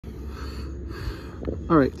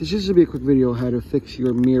All right, this is gonna be a quick video how to fix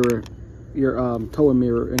your mirror, your tow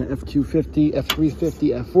mirror in an F-250,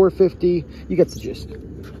 F-350, F-450. You get the gist.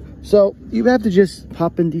 So you have to just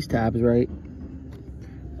pop in these tabs, right?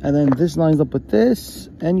 And then this lines up with this,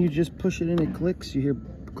 and you just push it in, it clicks. You hear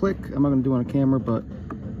click. I'm not gonna do it on camera, but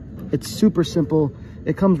it's super simple.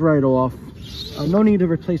 It comes right off. No need to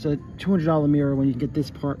replace a $200 mirror when you get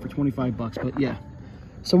this part for 25 bucks. But yeah,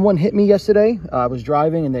 someone hit me yesterday. I was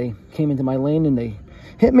driving and they came into my lane and they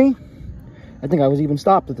hit me. I think I was even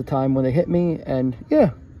stopped at the time when they hit me, and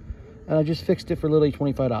yeah, and I just fixed it for literally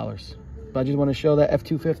 $25. But I just want to show that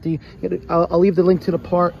F-250. I'll leave the link to the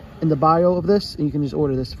part in the bio of this, and you can just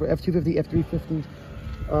order this for F-250, F-350,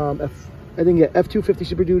 I think yeah, F-250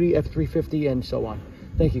 Super Duty, F-350, and so on.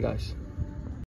 Thank you guys.